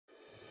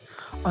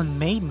On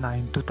May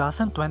 9,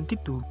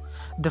 2022,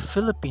 the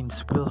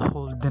Philippines will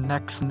hold the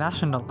next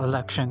national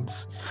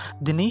elections.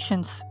 The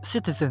nation's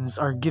citizens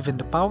are given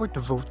the power to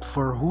vote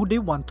for who they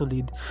want to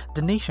lead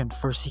the nation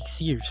for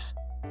 6 years.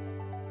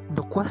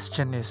 The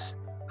question is,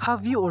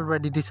 have you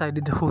already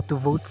decided who to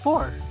vote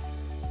for?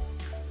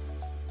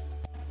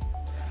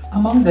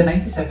 Among the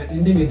 97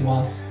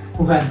 individuals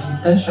who had the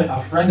intention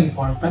of running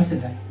for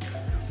president,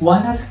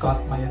 one has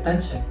caught my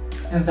attention,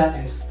 and that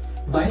is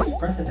Vice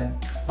President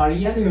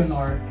Maria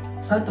Leonor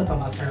Santo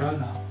Tomas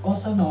Herona,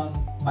 also known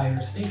by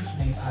her stage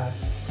name as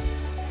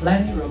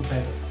Leni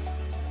Robredo.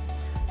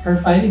 Her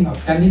filing of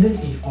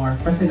candidacy for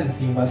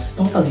presidency was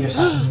totally a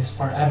shocking news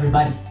for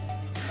everybody.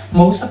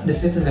 Most of the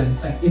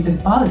citizens and even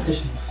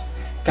politicians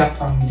kept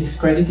on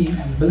discrediting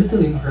and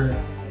belittling her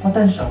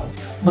potential.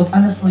 But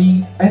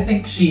honestly, I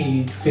think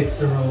she fits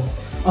the role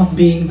of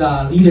being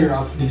the leader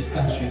of this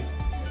country.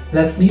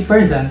 Let me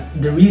present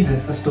the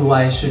reasons as to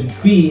why should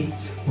we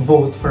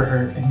vote for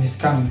her in this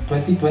coming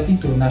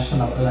 2022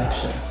 national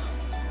elections.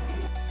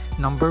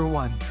 Number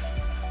 1.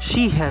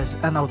 She has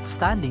an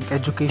outstanding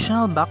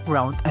educational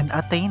background and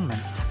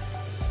attainments.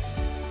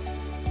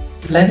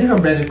 Leni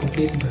Robredo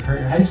completed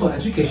her high school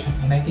education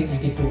in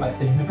 1982 at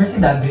the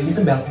Universidad de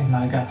Isabel in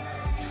Naga.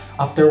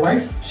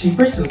 Afterwards, she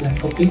pursued and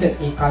completed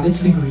a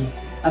college degree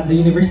at the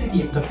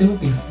University of the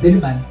Philippines,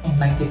 Diliman in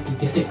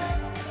 1986.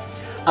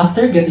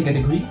 After getting a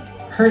degree,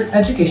 her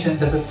education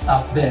doesn't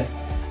stop there,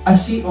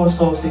 as she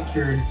also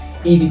secured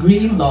a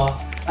degree in law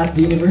at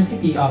the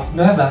University of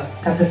Nueva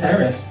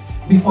Cáceres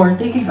before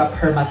taking up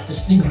her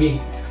master's degree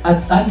at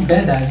San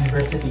Beda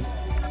University.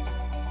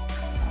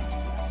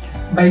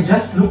 By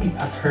just looking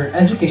at her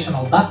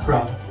educational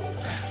background,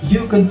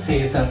 you could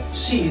say that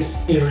she is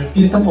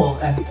reputable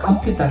and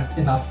competent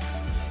enough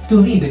to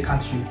lead the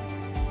country.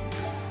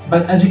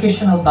 But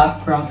educational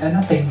background and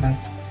attainment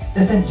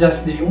isn't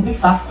just the only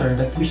factor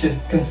that we should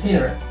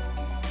consider.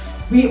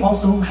 We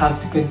also have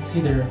to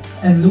consider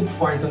and look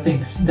for the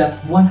things that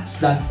one has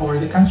done for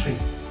the country.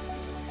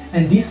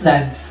 And this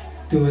leads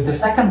to the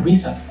second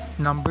reason.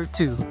 Number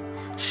 2.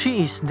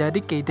 She is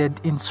dedicated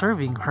in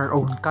serving her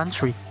own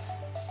country.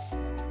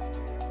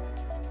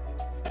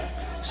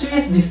 She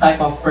is this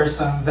type of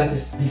person that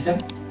is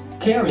decent,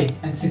 caring,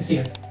 and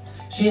sincere.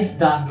 She has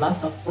done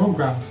lots of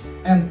programs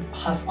and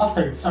has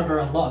authored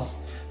several laws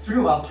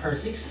throughout her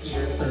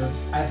 6-year term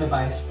as a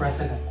vice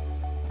president.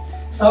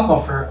 Some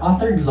of her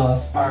authored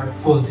laws are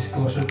Full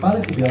Disclosure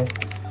Policy Bill,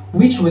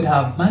 which would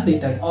have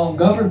mandated all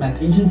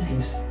government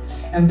agencies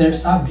and their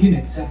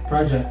subunits and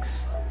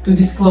projects to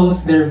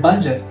disclose their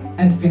budget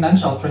and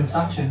financial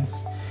transactions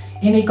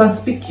in a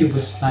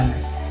conspicuous manner.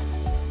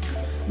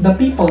 The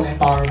People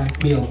Empowerment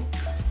Bill,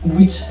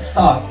 which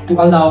sought to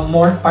allow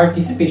more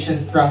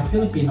participation from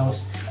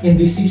Filipinos in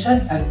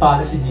decision and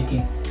policy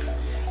making.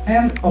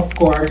 And of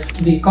course,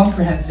 the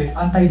Comprehensive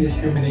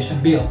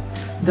Anti-Discrimination Bill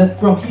that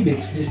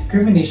prohibits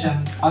discrimination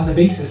on the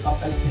basis of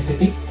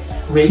ethnicity,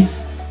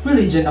 race,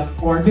 religion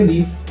or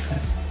belief,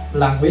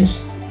 language,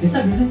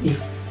 disability,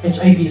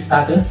 HIV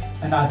status,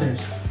 and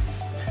others.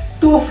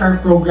 Two of her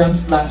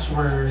programs launched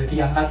were the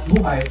Angat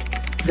Buhay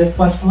that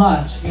was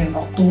launched in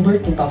October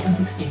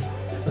 2016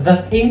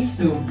 that aims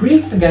to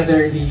bring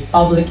together the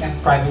public and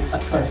private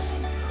sectors,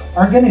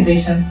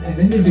 organizations and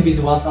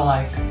individuals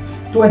alike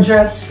to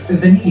address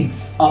the needs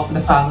of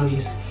the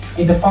families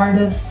in the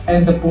farthest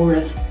and the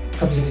poorest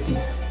communities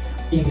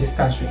in this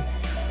country.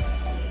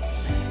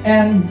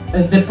 And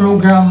the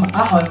program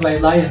Ahon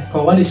Laylayan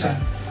Coalition,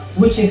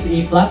 which is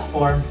a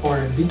platform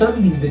for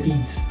determining the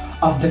needs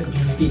of the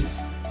communities,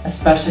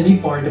 especially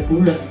for the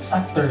poorest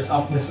sectors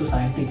of the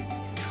society.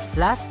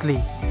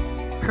 Lastly,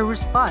 her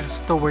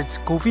response towards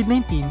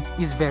COVID-19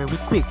 is very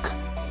quick.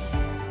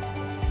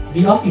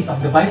 The Office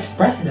of the Vice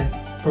President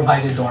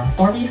provided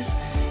dormitories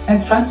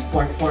and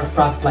transport for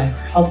frontline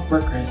health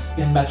workers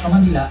in Metro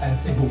Manila and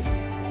Cebu.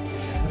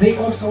 They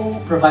also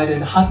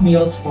provided hot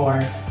meals for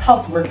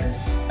health workers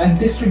and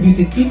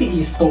distributed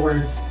PPEs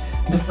towards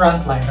the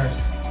frontliners.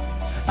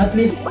 At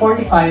least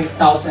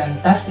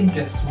 45,000 testing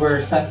kits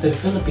were sent to the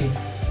Philippines.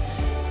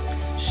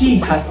 She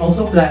has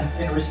also plans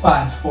in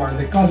response for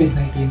the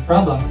COVID-19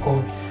 problem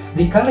called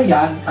the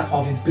Kalayaan sa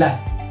COVID Plan.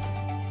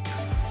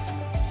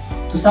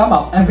 To sum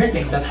up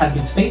everything that had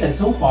been stated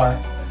so far,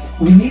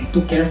 we need to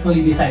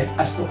carefully decide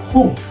as to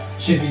who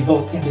should we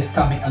vote in these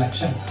coming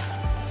elections.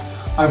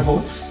 Our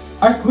votes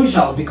are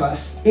crucial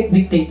because it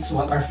dictates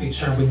what our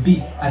future would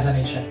be as a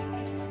nation.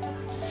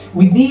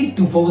 We need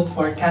to vote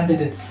for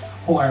candidates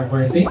who are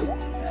worthy,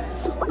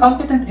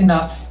 competent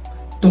enough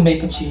to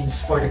make a change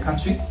for the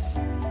country,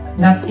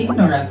 not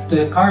ignorant to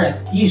the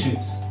current issues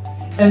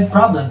and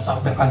problems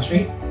of the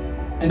country,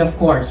 and of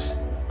course,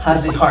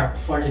 has a heart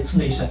for its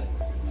nation.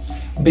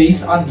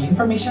 Based on the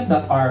information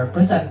that are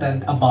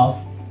presented above,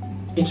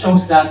 it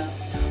shows that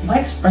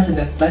Vice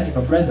President Leni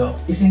Robredo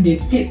is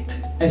indeed fit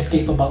and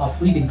capable of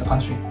leading the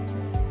country.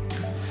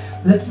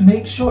 Let's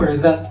make sure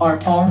that our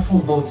powerful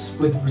votes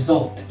would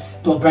result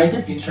to a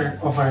brighter future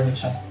of our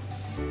nation.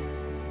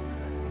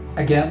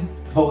 Again,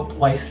 vote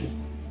wisely.